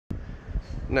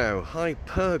Now,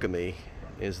 hypergamy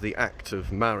is the act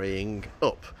of marrying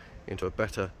up into a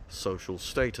better social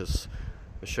status.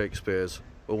 The Shakespeares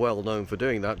were well known for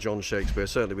doing that, John Shakespeare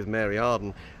certainly with Mary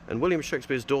Arden, and William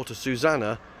Shakespeare's daughter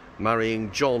Susanna marrying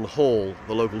John Hall,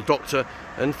 the local doctor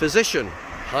and physician.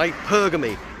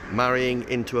 Hypergamy, marrying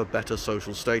into a better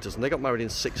social status, and they got married in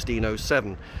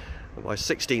 1607. And by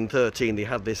 1613 they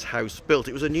had this house built.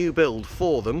 It was a new build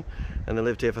for them, and they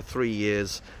lived here for 3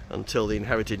 years until they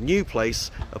inherited new place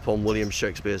upon William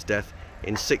Shakespeare's death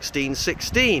in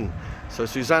 1616. So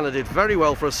Susanna did very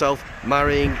well for herself,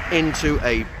 marrying into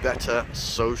a better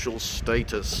social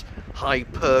status.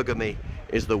 Hypergamy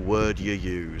is the word you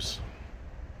use.